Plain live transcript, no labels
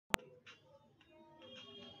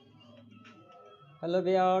Hello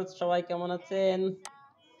viewers, সবাই কেমন আছেন?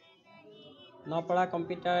 নপাড়া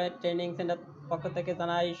কম্পিউটার ট্রেনিং সেন্টার পক্ষ থেকে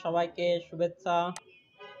জানাই সবাইকে শুভেচ্ছা।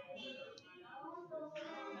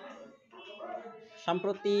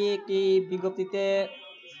 সম্প্রতি একটি বিজ্ঞপ্তিতে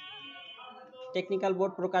টেকনিক্যাল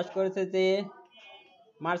বোর্ড প্রকাশ করেছে যে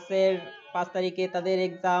মার্চের 5 তারিখে তাদের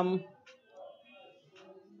এক্সাম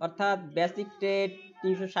অর্থাৎ বেসিক ট্রেড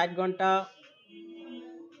 360 ঘন্টা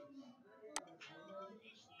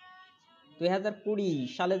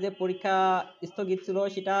 2020 সালে যে পরীক্ষা স্থগিত ছিল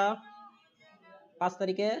সেটা 5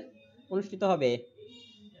 তারিখে অনুষ্ঠিত হবে।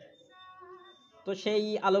 তো সেই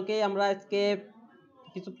আলোকে আমরা আজকে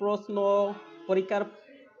কিছু প্রশ্ন পরীক্ষার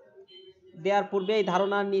দেওয়ার পূর্বেই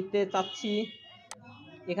ধারণা নিতে চাচ্ছি।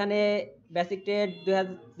 এখানে বেসিক ট্রেড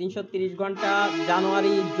 2330 ঘন্টা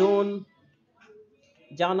জানুয়ারি June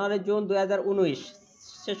 2019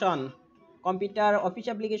 session, computer office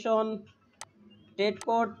application trade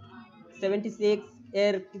code 76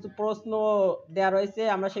 এর কিছু প্রশ্ন দেওয়া রয়েছে।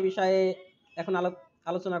 আমরা সে বিষয়ে এখন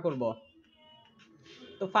আলোচনা করব।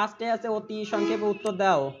 তো ফার্স্টে আছে অতি সংক্ষেপে উত্তর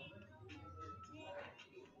দাও।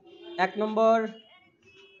 1 নম্বর,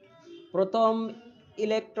 প্রথম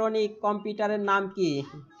ইলেকট্রনিক কম্পিউটারের নাম কি?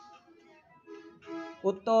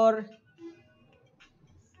 উত্তর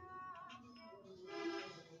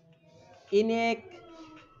ইনেক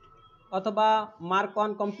অথবা মার্কন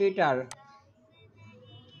কম্পিউটার।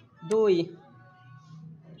 2,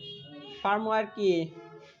 ফার্মওয়্যার কি?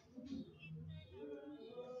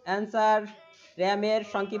 অ্যান্সার র্যামের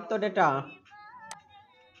সংক্ষিপ্ত ডেটা।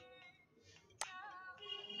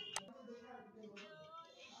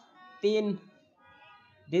 3,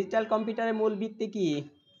 ডিজিটাল কম্পিউটারের মূল ভিত্তি কি?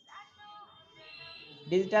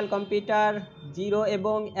 ডিজিটাল কম্পিউটার 0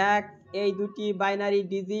 এবং 1 এই দুটি বাইনারি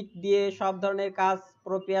ডিজিট দিয়ে সব ধরনের কাজ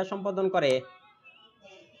প্রক্রিয়া সম্পাদন করে।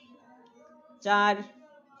 4,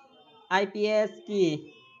 আইপিএস কি?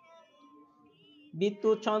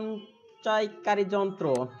 বিদ্যুৎ সঞ্চয়কারী যন্ত্র।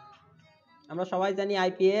 আমরা সবাই জানি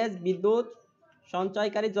আইপিএস বিদ্যুৎ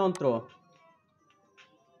সঞ্চয়কারী যন্ত্র।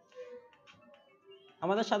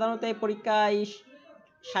 আমাদের সাধারণত এই পরীক্ষায়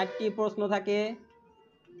 60টি প্রশ্ন থাকে,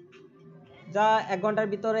 যা 1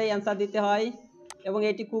 ঘন্টার ভিতরেই অ্যান্সার দিতে হয় এবং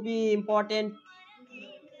এটি খুবই ইম্পর্টেন্ট।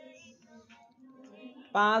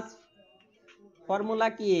 5, ফর্মুলা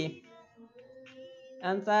কি?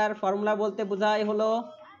 অ্যান্সার ফর্মুলা বলতে বোঝায় হলো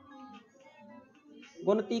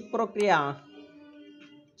গাণিতিক প্রক্রিয়া।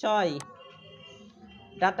 6,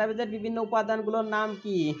 ডাটাবেজের বিভিন্ন উপাদানগুলোর নাম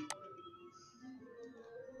কি?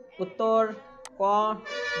 উত্তর ক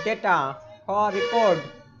ডেটা, খ রেকর্ড,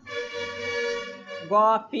 গ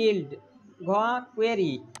ফিল্ড, ঘ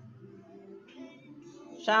কোয়েরি।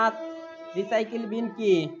 7, রিসাইকেল বিন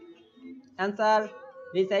কি? অ্যান্সার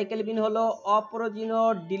রিসাইকেল বিন হলো অপ্রয়োজনীয়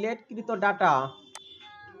ডিলিটকৃত ডাটা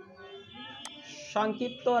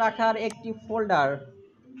সংক্ষিপ্ত রাখার একটি ফোল্ডার।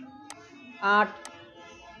 8,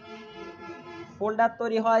 ফোল্ডার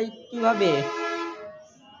তৈরি হয় কিভাবে?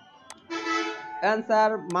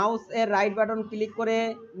 অ্যান্সার মাউস এর রাইট বাটন ক্লিক করে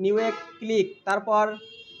নিউ এ ক্লিক, তারপর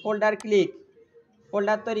ফোল্ডার ক্লিক,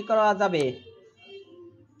 ফোল্ডার তৈরি করা যাবে।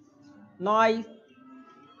 9,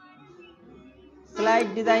 স্লাইড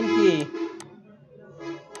ডিজাইন কি?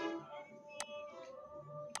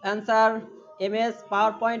 অ্যান্সার এমএস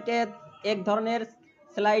পাওয়ার পয়েন্টের এক ধরনের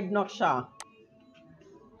স্লাইড নকশা।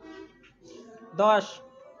 10,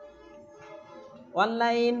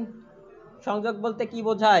 অনলাইন সংযোগ বলতে কি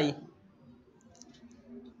বোঝায়?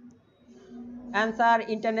 অ্যান্সার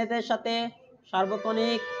ইন্টারনেটের সাথে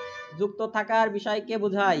সার্বক্ষণিক যুক্ত থাকার বিষয়কে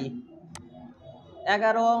বোঝায়।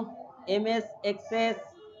 11, এমএস এক্সেস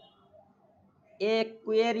এ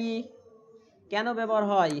কোয়েরি কেন ব্যবহার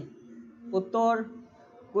হয়? উত্তর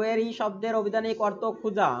কোয়েরি শব্দের অভিধানিক অর্থ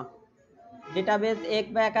খোঁজা। ডেটাবেজ এক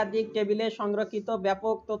বা একাধিক টেবিলে সংরক্ষিত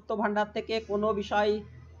ব্যাপক তথ্য ভাণ্ডার থেকে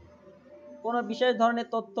কোনো বিশেষ ধরনের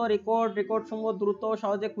তথ্য রেকর্ডসমূহ দ্রুত ও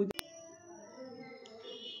সহজে খুঁজে।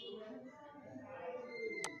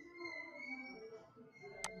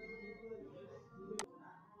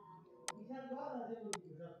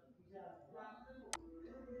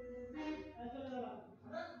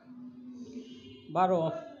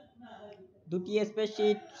 12, দুটি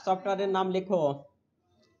স্প্রেডশিট সফটওয়্যারের নাম লেখো।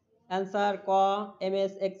 অ্যান্সার ক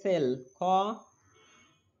এমএস এক্সেল, খ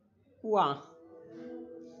কুয়া।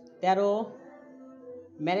 13,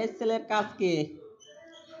 ম্যানেজ সেলের কাজ কি?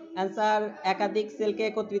 অ্যান্সার একাধিক সেলকে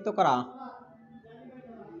একত্রিত করা।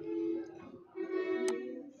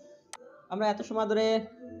 আমরা এত সময় ধরে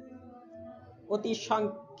অতি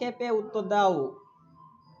সংক্ষেপে উত্তর দাও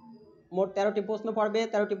মোট 13টি প্রশ্ন পড়বে,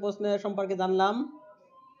 13টি প্রশ্নের সম্পর্কে জানলাম।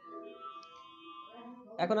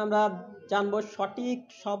 এখন আমরা জানবো সঠিক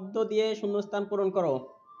শব্দ দিয়ে শূন্যস্থান পূরণ করো।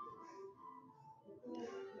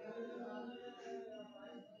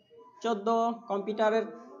 14 কম্পিউটারের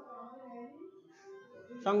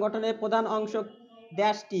সংগঠনের প্রধান অংশ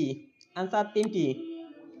ড্যাশটি। অ্যান্সার 3টি।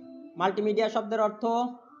 মাল্টিমিডিয়া শব্দের অর্থ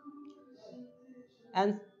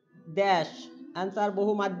ড্যাশ। অ্যান্সার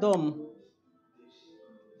বহু মাধ্যম।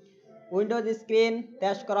 উইন্ডোজ স্ক্রিন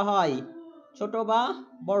ড্যাশ করা হয়, ছোট বা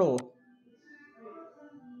বড়।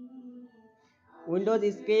 উইন্ডোজ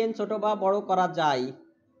স্ক্রিন ছোট বা বড় করা যায়।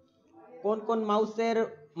 কোন কোন মাউসের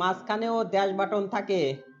মাঝখানেও ড্যাশ বাটন থাকে?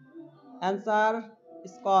 Answer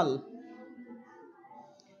scroll.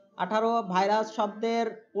 18 ভাইরাস শব্দের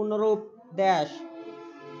পূর্ণরূপ dash.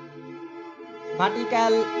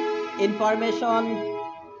 Vertical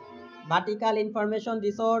information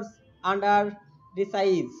resource under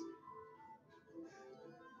resize.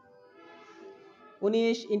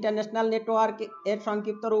 19 international network এর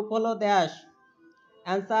সংক্ষিপ্ত রূপ হলো ড্যাশ।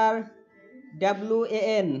 অ্যান্সার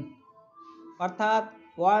WAN অর্থাৎ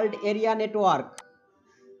ওয়ার্ল্ড এরিয়া নেটওয়ার্ক।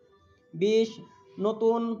 20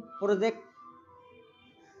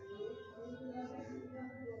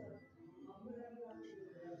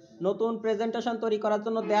 নতুন প্রেজেন্টেশন তৈরি করার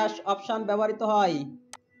জন্য ড্যাশ অপশন ব্যবহৃত হয়।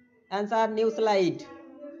 Answer new slide.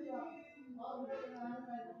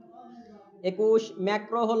 21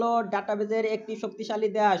 ম্যাক্রো হলো ডাটাবেজের একটি শক্তিশালী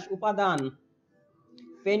ড্যাশ উপাদান।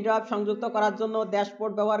 পেন ড্রাইভ সংযুক্ত করার জন্য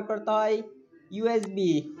ড্যাশবোর্ড ব্যবহার করতে হয় USB।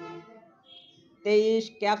 23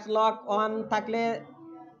 ক্যাপস লক অন থাকলে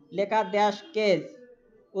লেখা ড্যাশ কেস।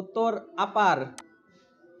 উত্তর আপার।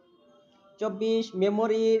 24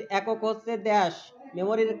 মেমোরির একক হচ্ছে ড্যাশ।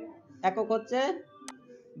 মেমোরির একক হচ্ছে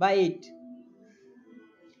বাইট।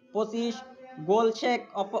 25 গোল শেক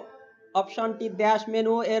অপশনটি ড্যাশ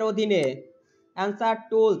মেনু এর অধীনে। Answer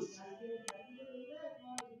tools.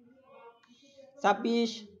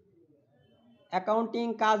 26 অ্যাকাউন্টিং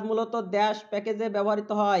কাজ মূলত ড্যাশ প্যাকেজে ব্যবহৃত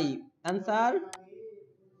হয়। Answer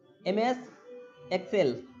MS Excel.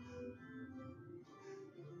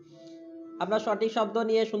 আমরা সঠিক শব্দ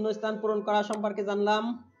নিয়ে শূন্যস্থান পূরণ করা সম্পর্কে জানলাম।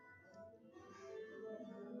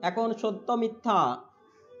 এখন সত্য মিথ্যা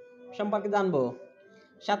সম্পর্কে জানবো।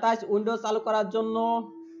 27 উইন্ডোজ চালু করার জন্য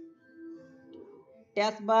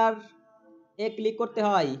ট্যাস্কবার এ ক্লিক করতে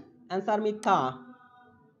হয়। অ্যান্সার মিথ্যা।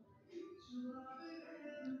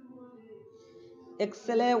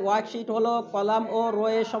 এক্সেলে ওয়ার্কশিট হলো কলাম ও রো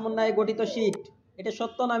এর সমন্বয়ে গঠিত শীট। এটা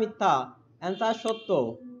সত্য না মিথ্যা? অ্যান্সার সত্য।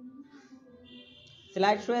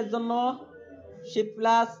 স্লাইড শো এর জন্য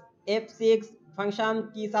Shift+F6 ফাংশন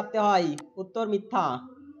কি চাপতে হয়? উত্তর মিথ্যা।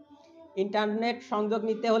 ইন্টারনেট সংযোগ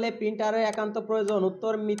নিতে হলে প্রিন্টারের একান্ত প্রয়োজন।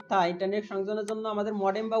 উত্তর মিথ্যা। ইন্টারনেট সংযোগের জন্য আমাদের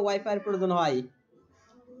মডেম বা ওয়াইফাই এর প্রয়োজন হয়।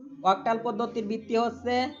 অক্টাল পদ্ধতির ভিত্তি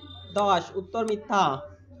হচ্ছে 10। উত্তর মিথ্যা।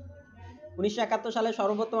 1971 সালে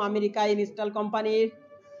সর্বপ্রথম আমেরিকা ইনস্টল কোম্পানির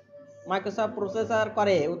মাইক্রোসফট প্রসেসর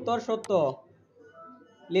করে। উত্তর সত্য।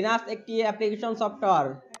 লিনাক্স একটি অ্যাপ্লিকেশন সফটওয়্যার।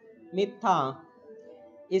 মিথ্যা।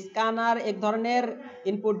 স্ক্যানার এক ধরনের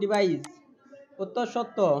ইনপুট ডিভাইস। উত্তর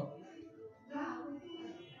সত্য।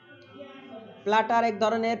 প্লাটার এক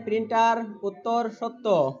ধরনের প্রিন্টার। উত্তর সত্য।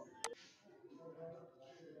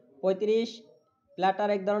 35 প্লাটার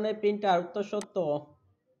এক ধরনের প্রিন্টার। উত্তর সত্য।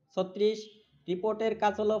 36 রিপোর্টের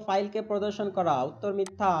কাজ হলো ফাইলকে প্রদর্শন করা। উত্তর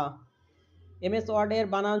মিথ্যা। MS ওয়ার্ডের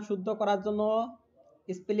বানান শুদ্ধ করার জন্য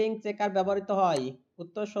স্পেলিং চেকার ব্যবহৃত হয়।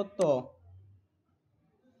 উত্তর সত্য।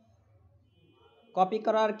 কপি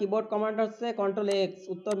করার কিবোর্ড কমান্ড হচ্ছে Ctrl+X।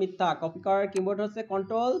 উত্তর মিথ্যা। কপি করার কিবোর্ড হচ্ছে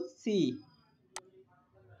Ctrl+C।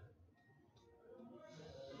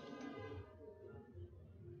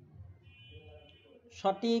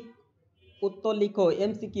 সঠিক উত্তর লিখো।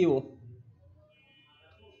 MCQ।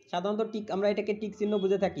 সাধারণত আমরা এটাকে টিক চিহ্ন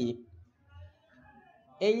বুঝে থাকি।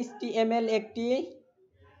 HTML একটি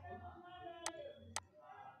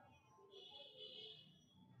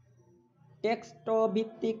টেক্সট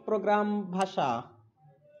ভিত্তিক প্রোগ্রাম ভাষা।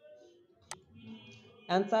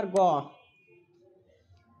 অ্যান্সার গ।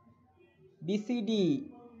 BCD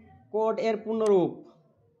কোড এর পূর্ণরূপ।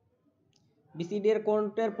 BCD এর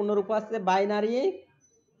কোডের পূর্ণরূপ আছে বাইনারি।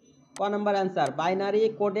 ক number answer binary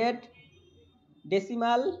coded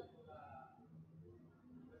decimal.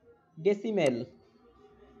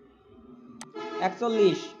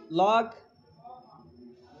 41 log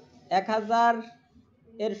 1000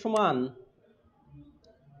 এর সমান।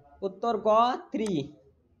 উত্তর গ 3।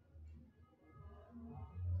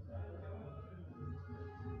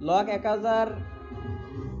 লগ 1000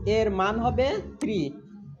 এর মান হবে 3।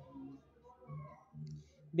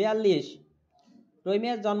 42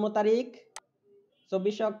 রহিমের জন্ম তারিখ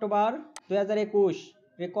 24 অক্টোবর 2021।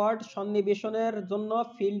 রেকর্ড সন্নিবেশনের জন্য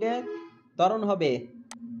ফিল্ডের ধরন হবে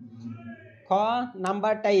খ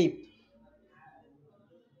নাম্বার টাইপ।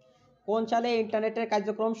 কোন সালে ইন্টারনেটের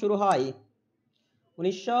কার্যক্রম শুরু হয়?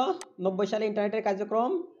 1990 সালে ইন্টারনেটের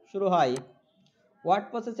কার্যক্রম শুরু হয়। ওয়ার্ড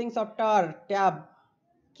প্রসেসিং সফটওয়্যার ট্যাব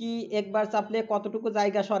কি একবার চাপলে কতটুকু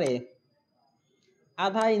জায়গা সরে?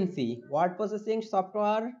 আধা ইঞ্চি। ওয়ার্ড প্রসেসিং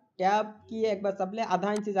সফটওয়্যার ট্যাব কি একবার চাপলে আধা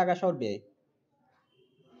ইঞ্চি জায়গা সরবে।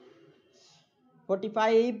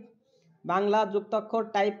 45 বাংলা যুক্তাক্ষর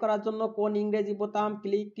টাইপ করার জন্য কোন ইংরেজি বোতাম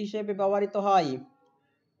ক্লিক হিসেবে ব্যবহৃত হয়?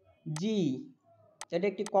 জি। এটা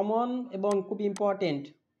একটি কমন এবং খুব ইম্পর্টেন্ট।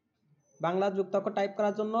 বাংলা যুক্তাক্ষর টাইপ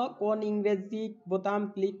করার জন্য কোন ইংরেজি বোতাম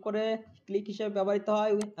ক্লিক হিসেবে ব্যবহৃত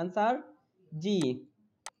হয়? অ্যান্সার জি।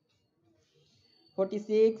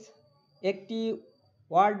 46 একটি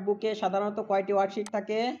ওয়ার্ড বুকে সাধারণত কয়টি ওয়ার্কশিট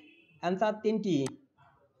থাকে? অ্যান্সার 3টি।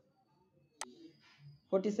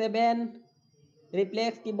 47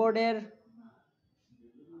 রিফ্লেক্স কিবোর্ডের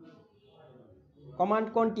কমান্ড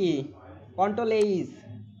কোনটি? Control H.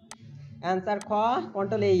 অ্যান্সার খ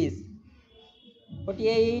কন্ট্রোল এইচ।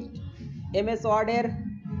 48 এমএস ওয়ার্ডের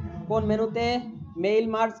কোন মেনুতে মেইল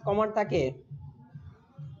মার্জ কমান্ড থাকে?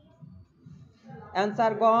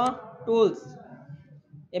 অ্যান্সার গ টুলস।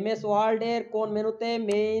 এমএস ওয়ার্ডের কোন মেনুতে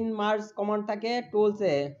মেইন মার্জ কমান্ড থাকে?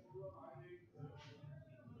 টুলসে।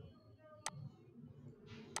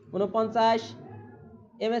 49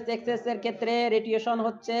 এমএস এক্সেস এর ক্ষেত্রে রেটিয়েশন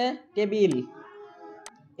হচ্ছে টেবিল।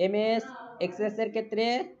 এমএস এক্সেস এর ক্ষেত্রে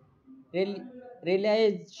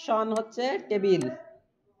রিলেশন হচ্ছে table.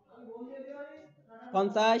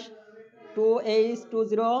 50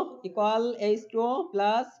 2h20 equal h2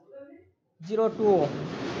 plus 02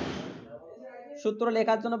 সূত্র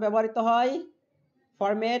লেখার জন্য ব্যবহৃত হয়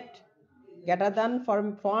format greater than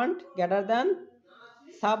font greater than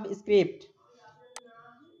subscript.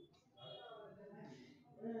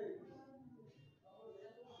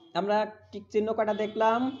 আমরা টিক চিহ্ন কটা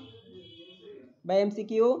দেখলাম বা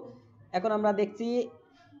এমসিকিউ। এখন আমরা দেখছি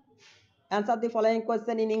answer the following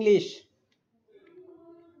question in English.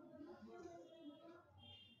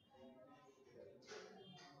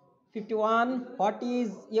 51 what is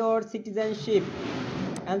your citizenship?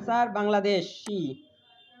 Answer Bangladeshi.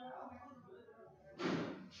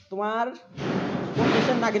 তোমার কোন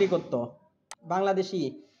দেশের নাগরিকত্ব? Bangladeshi.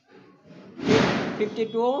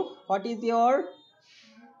 52 what is your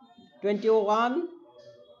 21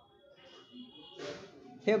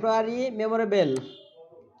 February memorable?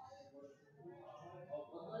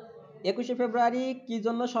 21শে ফেব্রুয়ারি কি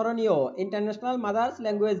জন্য স্মরণীয়? International mothers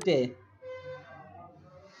language day.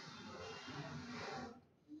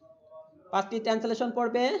 5টি ট্রান্সলেশন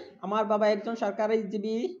পড়বে। আমার বাবা একজন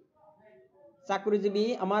চাকরিজীবী।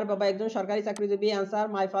 আমার বাবা একজন সরকারি চাকরিজীবী। Answer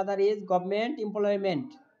my father is government employment.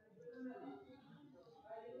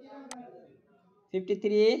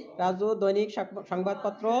 53 Raju দৈনিক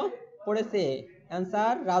সংবাদপত্র পড়েছে।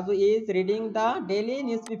 Answer Raju is reading the daily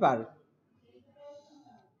newspaper.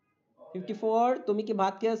 54 তুমি কি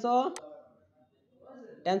ভাত খেয়েছো?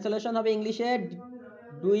 ট্রান্সলেশন হবে ইংলিশে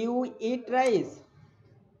do you eat rice.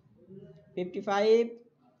 55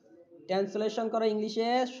 translation করো ইংলিশে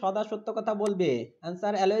সদা সত্য কথা বলবে।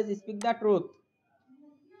 Answer always speak the truth.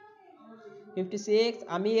 56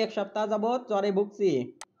 আমি এক সপ্তাহ যাবত জ্বরে ভুগছি।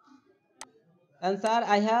 Answer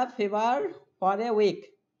I have fever for a week.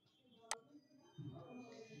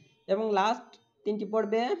 এবং লাস্ট 3টি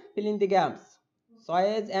পড়বে fill in the gaps.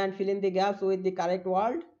 Choice and fill in the gaps with the correct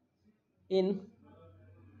word in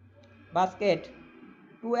basket.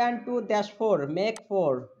 2 and 2 dash 4 make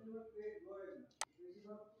 4.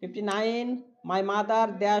 59 my mother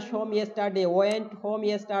dash home yesterday went home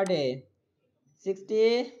yesterday.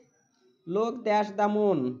 60 look dash the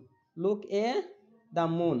moon look a the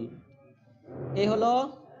moon. এই হলো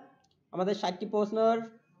আমাদের 60টি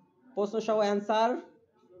প্রশ্ন সহ answer.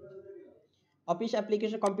 Office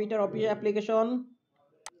application computer office application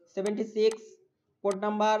 76 code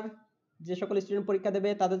number যে সকল student পরীক্ষা দেবে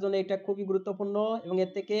তাদের জন্য এটা খুবই গুরুত্বপূর্ণ এবং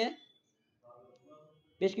এর থেকে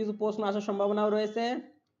বেশ কিছু প্রশ্ন আসার সম্ভাবনাও রয়েছে।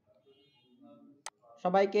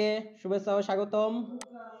 সবাইকে শুভেচ্ছা ও স্বাগতম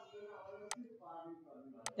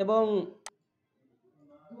এবং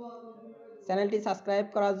চ্যানেলটি সাবস্ক্রাইব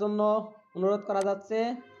করার জন্য অনুরোধ করা যাচ্ছে।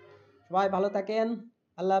 সবাই ভালো থাকেন।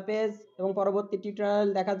 আল্লাহ হাফেজ এবং পরবর্তী টিউটোরিয়াল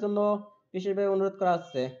দেখার জন্য বিশেষভাবে অনুরোধ করা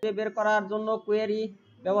হচ্ছে। বের করার জন্য কোয়েরি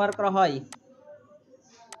ব্যবহার করা হয়।